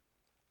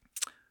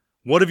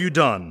 what have you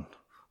done?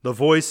 The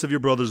voice of your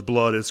brother's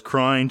blood is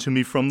crying to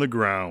me from the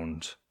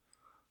ground.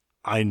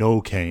 I know,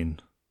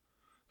 Cain.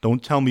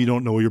 Don't tell me you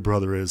don't know where your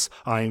brother is.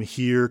 I am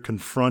here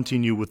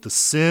confronting you with the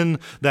sin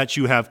that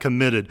you have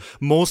committed.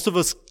 Most of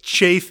us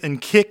chafe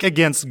and kick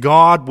against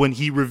God when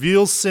he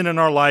reveals sin in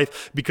our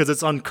life because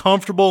it's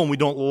uncomfortable and we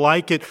don't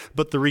like it.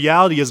 But the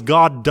reality is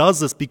God does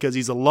this because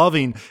he's a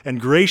loving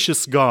and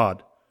gracious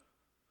God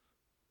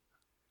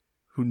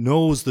who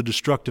knows the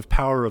destructive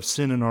power of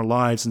sin in our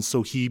lives, and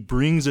so he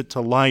brings it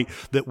to light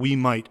that we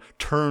might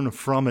turn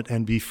from it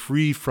and be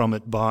free from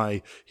it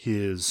by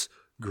his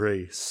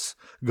grace.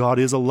 God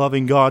is a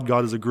loving God.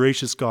 God is a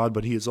gracious God,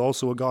 but he is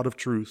also a God of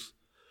truth.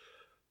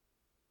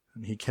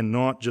 And he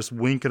cannot just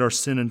wink at our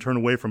sin and turn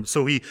away from it.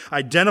 So he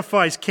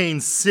identifies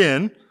Cain's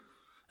sin,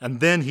 and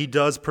then he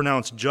does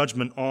pronounce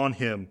judgment on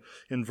him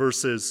in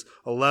verses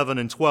 11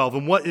 and 12.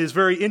 And what is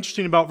very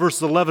interesting about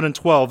verses 11 and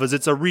 12 is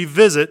it's a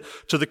revisit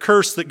to the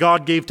curse that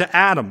God gave to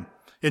Adam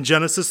in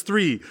Genesis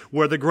 3,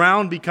 where the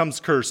ground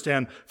becomes cursed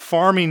and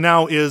farming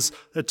now is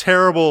a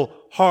terrible,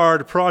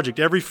 hard project.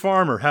 Every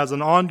farmer has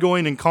an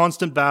ongoing and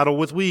constant battle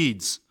with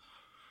weeds.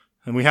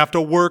 And we have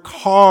to work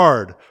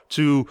hard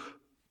to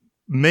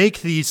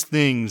make these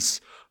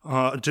things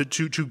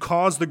to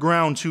cause the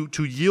ground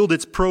to yield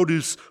its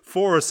produce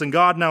for us. And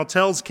God now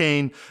tells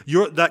Cain,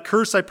 that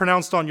curse I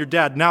pronounced on your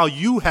dad, now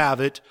you have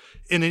it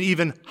in an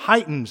even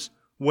heightened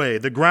way.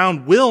 The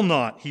ground will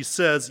not, he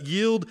says,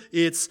 yield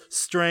its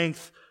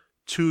strength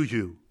to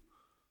you.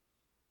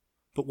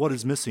 But what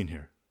is missing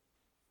here?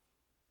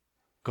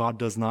 God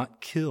does not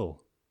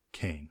kill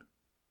Cain,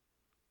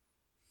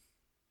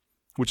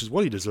 which is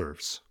what he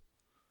deserves.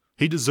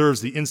 He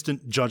deserves the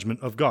instant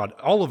judgment of God.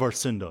 All of our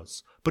sin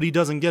does. But he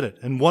doesn't get it.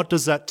 And what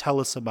does that tell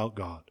us about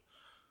God?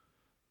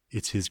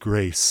 It's his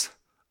grace,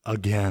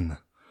 again,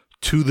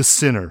 to the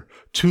sinner,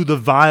 to the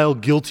vile,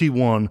 guilty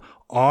one,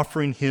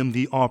 offering him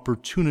the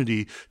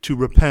opportunity to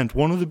repent.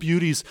 One of the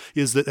beauties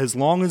is that as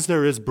long as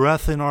there is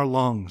breath in our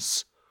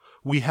lungs,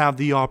 we have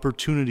the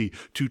opportunity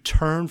to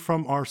turn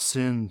from our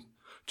sin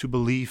to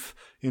belief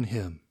in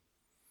him.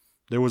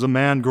 There was a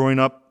man growing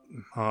up,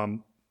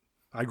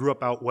 I grew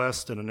up out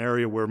west in an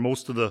area where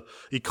most of the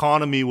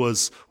economy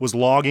was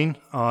logging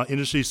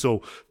industry.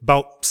 So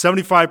about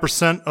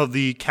 75% of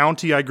the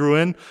county I grew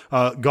in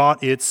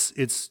got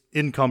its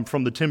income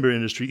from the timber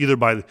industry, either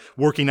by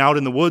working out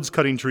in the woods,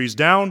 cutting trees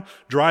down,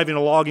 driving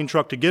a logging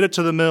truck to get it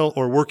to the mill,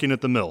 or working at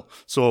the mill.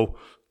 So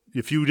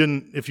if you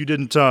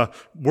didn't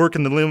work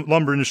in the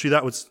lumber industry,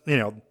 that was,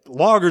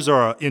 loggers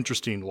are an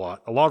interesting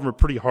lot. A lot of them are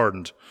pretty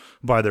hardened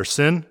by their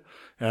sin.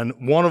 And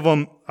one of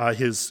them,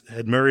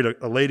 had married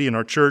a lady in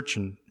our church,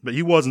 but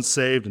he wasn't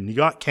saved, and he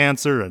got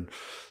cancer. And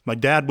my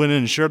dad went in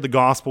and shared the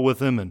gospel with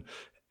him,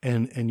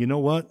 and you know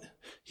what?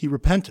 He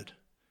repented,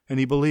 and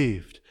he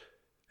believed.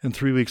 And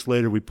 3 weeks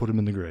later, we put him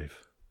in the grave.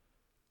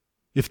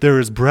 If there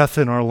is breath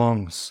in our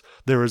lungs,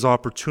 there is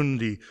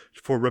opportunity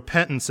for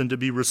repentance and to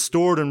be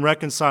restored and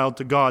reconciled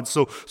to God.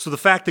 So the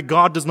fact that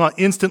God does not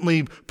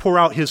instantly pour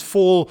out his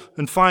full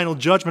and final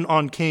judgment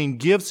on Cain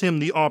gives him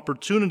the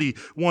opportunity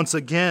once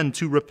again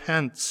to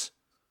repent.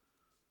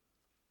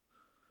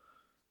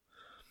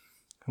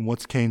 And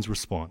what's Cain's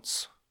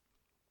response?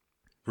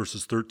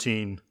 Verses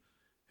 13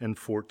 and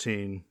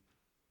 14.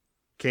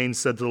 Cain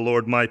said to the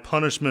Lord, "My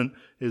punishment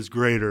is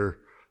greater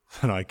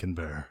than I can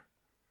bear."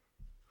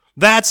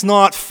 That's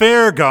not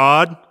fair,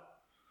 God.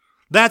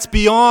 That's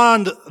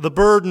beyond the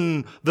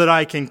burden that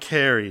I can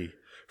carry.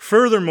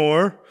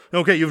 Furthermore,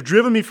 okay, you've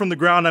driven me from the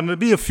ground. I'm going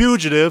to be a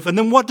fugitive. And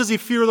then what does he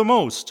fear the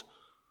most?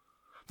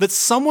 That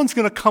someone's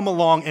going to come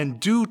along and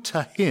do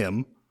to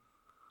him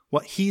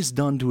what he's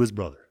done to his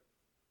brother.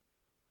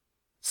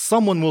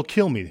 Someone will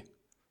kill me.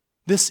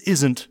 This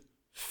isn't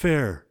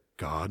fair,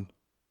 God.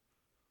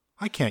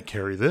 I can't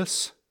carry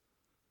this.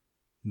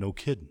 No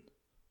kidding.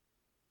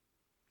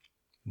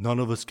 None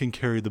of us can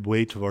carry the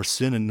weight of our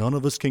sin, and none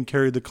of us can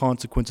carry the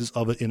consequences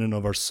of it in and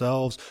of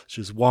ourselves, which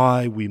is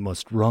why we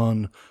must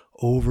run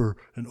over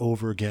and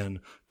over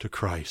again to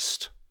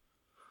Christ,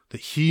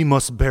 that he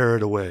must bear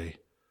it away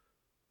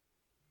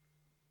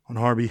on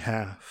our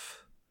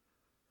behalf.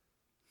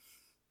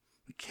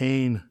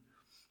 Cain,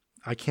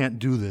 I can't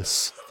do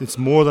this. It's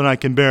more than I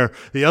can bear.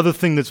 The other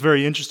thing that's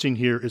very interesting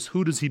here is,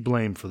 who does he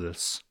blame for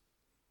this?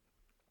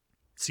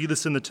 See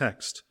this in the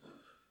text.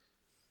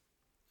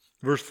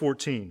 Verse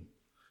 14.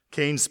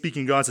 Cain,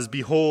 speaking, God says,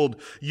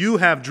 "Behold, you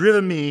have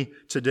driven me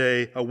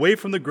today away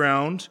from the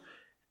ground,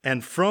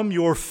 and from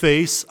your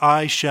face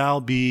I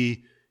shall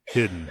be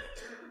hidden."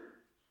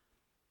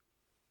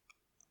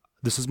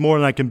 This is more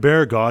than I can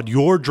bear, God.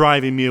 You're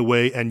driving me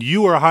away, and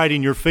you are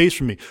hiding your face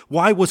from me.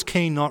 Why was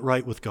Cain not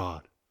right with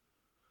God?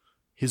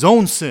 His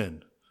own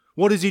sin.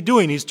 What is he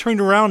doing? He's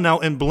turned around now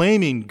and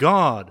blaming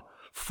God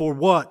for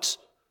what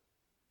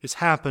is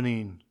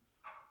happening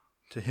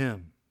to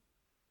him.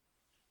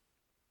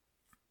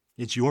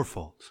 It's your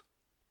fault.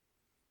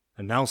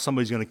 And now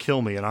somebody's going to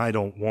kill me, and I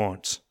don't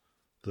want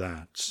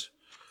that.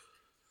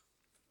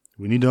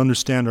 We need to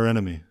understand our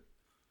enemy.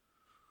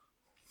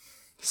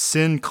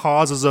 Sin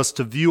causes us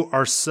to view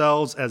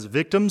ourselves as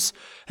victims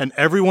and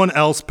everyone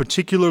else,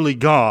 particularly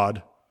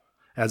God,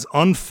 as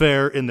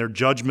unfair in their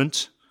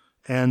judgment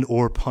and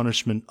or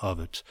punishment of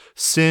it.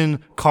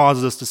 Sin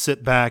causes us to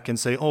sit back and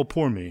say, "Oh,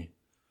 poor me.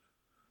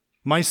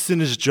 My sin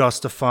is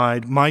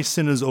justified. My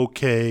sin is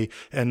okay.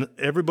 And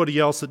everybody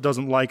else that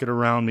doesn't like it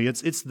around me,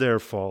 it's their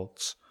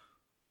fault."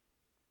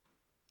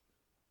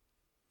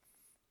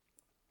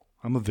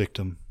 I'm a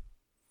victim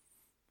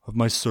of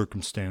my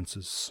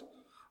circumstances.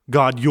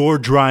 God, you're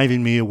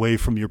driving me away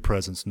from your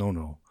presence.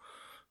 No.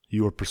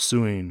 You are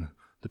pursuing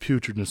the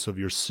putridness of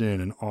your sin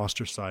and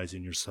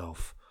ostracizing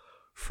yourself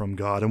from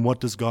God. And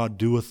what does God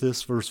do with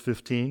this? Verse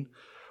 15,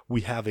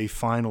 we have a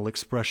final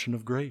expression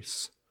of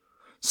grace.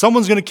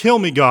 Someone's going to kill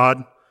me,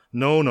 God.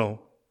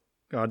 No,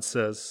 God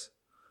says.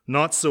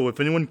 Not so. If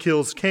anyone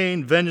kills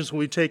Cain, vengeance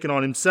will be taken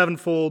on him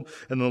sevenfold,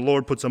 and the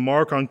Lord puts a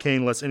mark on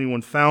Cain, lest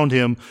anyone found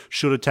him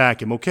should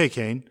attack him. Okay,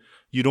 Cain,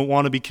 you don't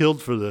want to be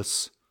killed for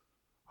this.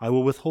 I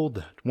will withhold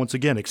that. Once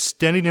again,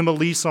 extending him a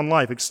lease on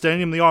life,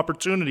 extending him the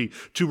opportunity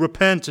to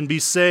repent and be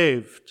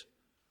saved.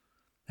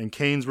 And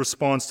Cain's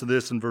response to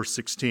this in verse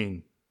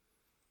 16.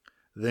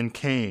 Then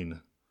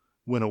Cain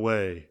went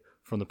away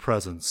from the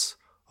presence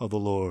of the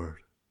Lord.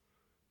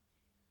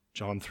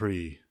 John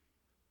 3,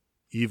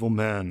 evil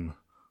men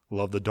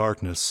love the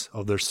darkness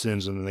of their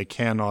sins, and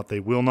they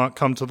will not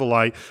come to the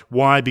light.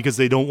 Why? Because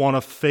they don't want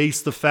to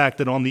face the fact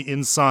that on the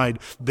inside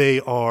they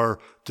are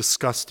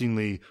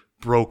disgustingly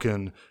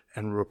broken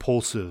and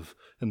repulsive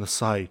in the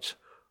sight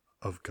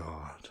of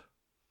God.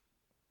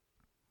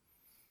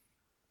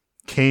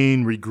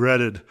 Cain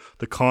regretted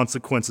the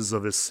consequences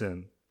of his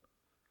sin.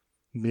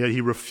 Yet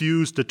he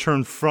refused to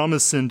turn from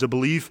his sin to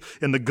believe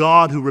in the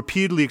God who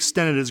repeatedly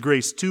extended his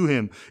grace to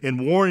him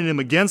in warning him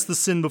against the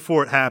sin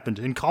before it happened,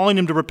 in calling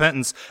him to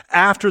repentance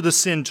after the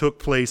sin took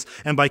place,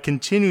 and by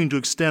continuing to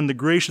extend the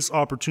gracious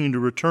opportunity to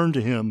return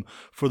to him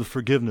for the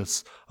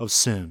forgiveness of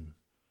sin.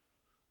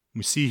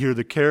 We see here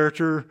the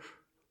character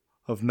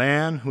of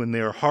man when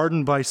they are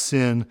hardened by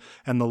sin,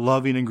 and the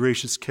loving and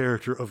gracious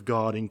character of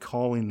God in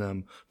calling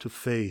them to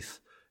faith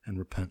and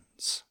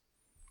repentance.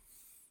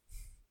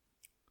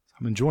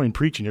 I'm enjoying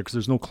preaching here because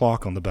there's no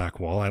clock on the back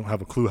wall. I don't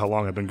have a clue how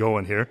long I've been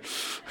going here.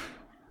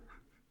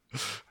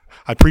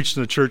 I preached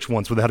in a church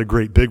once where they had a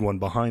great big one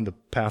behind the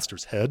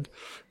pastor's head,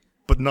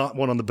 but not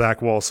one on the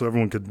back wall so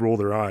everyone could roll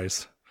their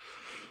eyes.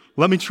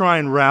 Let me try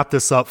and wrap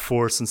this up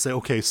for us and say,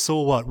 okay,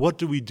 so what? What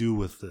do we do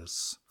with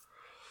this?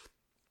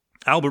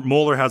 Albert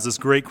Mohler has this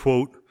great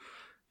quote.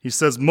 He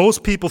says,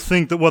 most people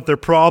think that what their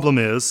problem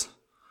is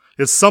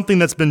something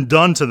that's been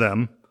done to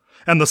them,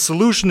 and the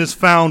solution is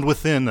found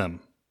within them.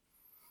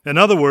 In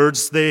other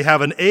words, they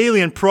have an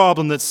alien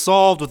problem that's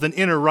solved with an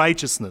inner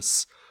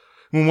righteousness.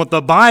 When what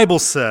the Bible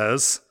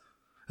says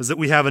is that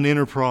we have an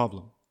inner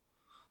problem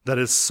that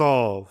is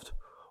solved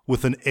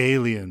with an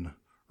alien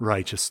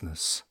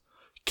righteousness.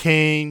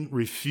 Cain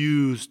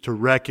refused to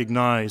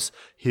recognize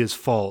his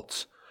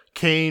faults.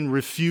 Cain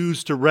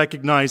refused to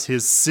recognize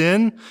his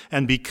sin,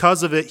 and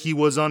because of it, he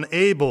was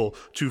unable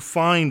to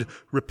find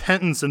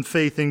repentance and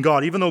faith in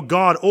God. Even though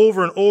God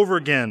over and over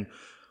again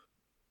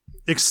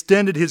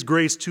extended his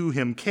grace to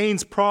him.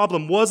 Cain's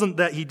problem wasn't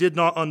that he did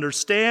not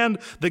understand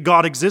that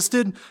God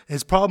existed.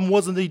 His problem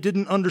wasn't that he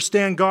didn't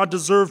understand God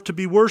deserved to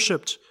be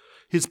worshipped.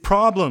 His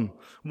problem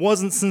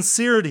wasn't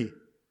sincerity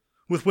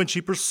with which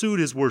he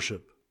pursued his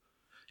worship.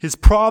 His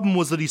problem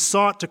was that he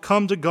sought to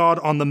come to God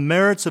on the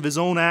merits of his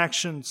own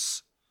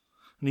actions.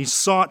 And he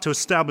sought to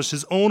establish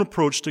his own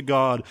approach to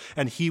God,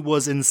 and he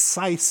was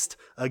incensed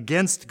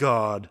against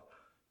God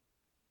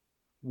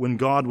when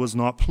God was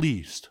not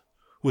pleased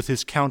with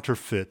his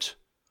counterfeit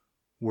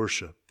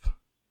worship.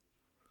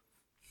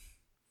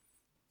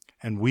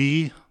 And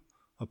we,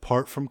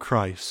 apart from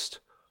Christ,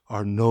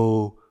 are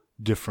no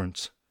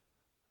different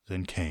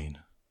than Cain.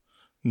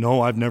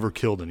 No, I've never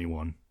killed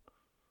anyone.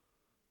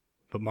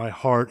 But my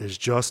heart is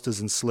just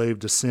as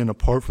enslaved to sin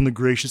apart from the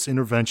gracious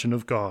intervention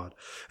of God.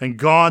 And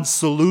God's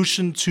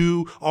solution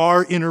to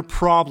our inner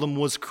problem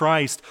was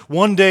Christ.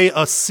 One day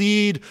a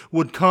seed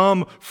would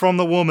come from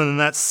the woman, and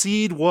that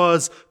seed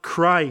was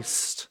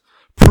Christ.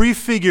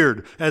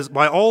 Prefigured as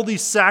by all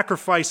these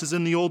sacrifices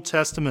in the Old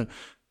Testament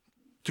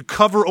to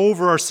cover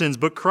over our sins.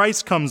 But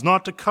Christ comes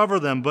not to cover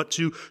them, but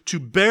to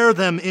bear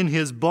them in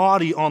his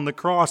body on the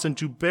cross and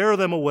to bear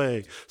them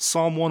away.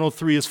 Psalm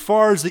 103, as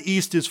far as the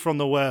east is from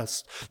the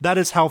west. That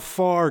is how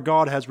far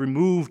God has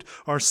removed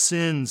our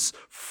sins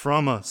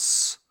from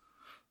us.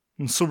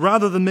 And so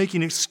rather than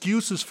making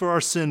excuses for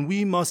our sin,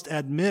 we must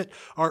admit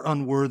our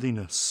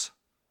unworthiness.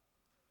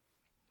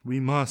 We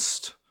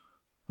must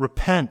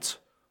repent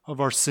of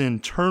our sin,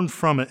 turn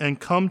from it, and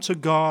come to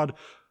God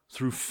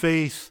through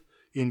faith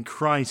in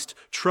Christ,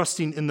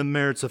 trusting in the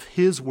merits of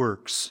his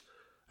works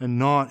and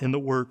not in the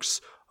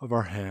works of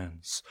our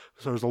hands.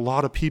 So there's a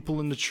lot of people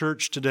in the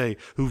church today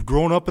who've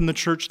grown up in the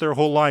church their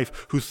whole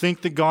life who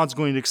think that God's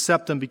going to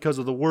accept them because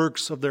of the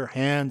works of their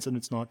hands, and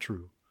it's not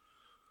true.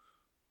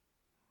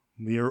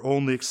 We are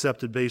only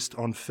accepted based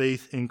on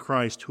faith in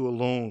Christ, who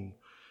alone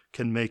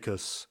can make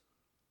us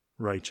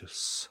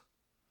righteous.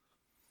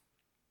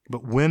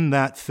 But when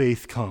that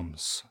faith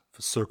comes,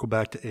 to circle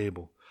back to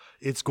Abel,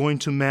 it's going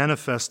to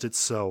manifest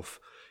itself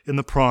in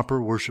the proper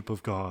worship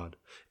of God.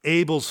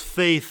 Abel's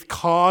faith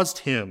caused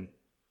him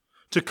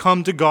to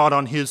come to God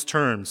on his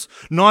terms,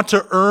 not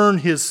to earn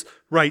his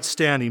right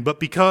standing, but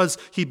because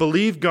he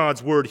believed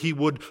God's word, he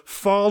would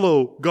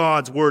follow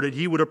God's word, and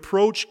he would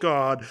approach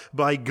God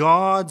by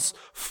God's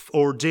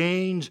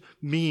ordained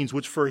means,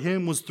 which for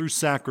him was through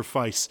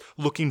sacrifice,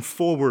 looking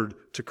forward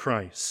to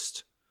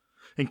Christ.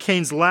 And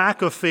Cain's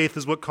lack of faith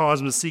is what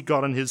caused him to seek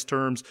God on his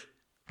terms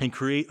and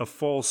create a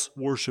false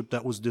worship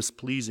that was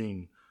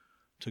displeasing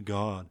to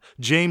God.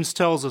 James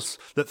tells us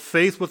that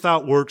faith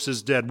without works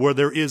is dead. Where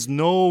there is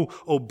no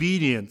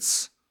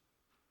obedience,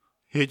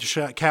 it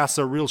casts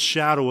a real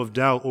shadow of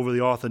doubt over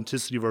the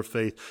authenticity of our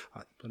faith.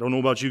 I don't know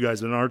about you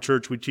guys, but in our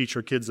church we teach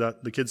our kids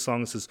that the kids'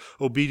 song says,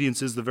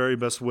 obedience is the very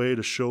best way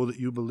to show that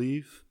you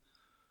believe.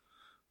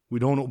 We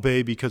don't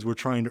obey because we're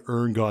trying to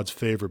earn God's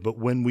favor, but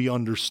when we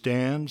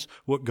understand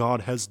what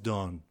God has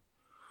done,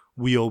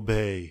 we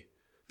obey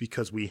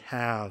because we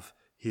have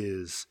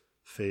his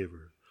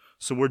favor.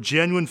 So where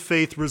genuine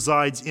faith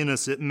resides in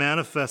us, it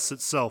manifests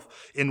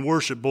itself in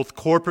worship, both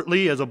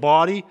corporately as a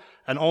body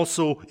and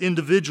also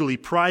individually,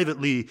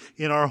 privately,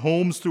 in our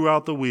homes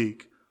throughout the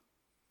week.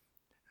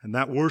 And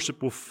that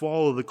worship will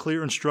follow the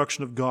clear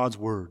instruction of God's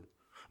word,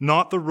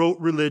 not the rote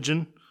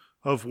religion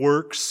of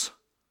works,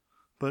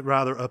 but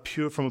rather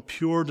from a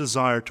pure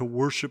desire to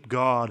worship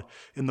God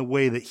in the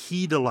way that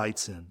he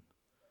delights in,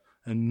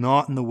 and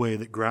not in the way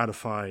that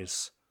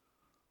gratifies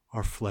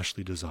our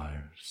fleshly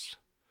desires.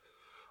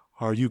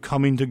 Are you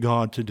coming to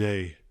God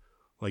today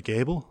like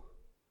Abel,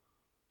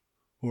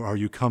 Or are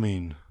you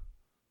coming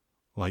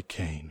like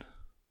Cain?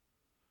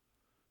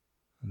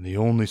 And the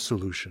only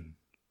solution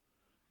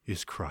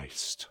is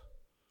Christ,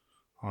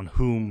 on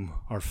whom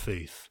our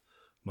faith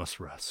must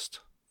rest.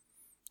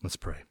 Let's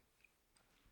pray.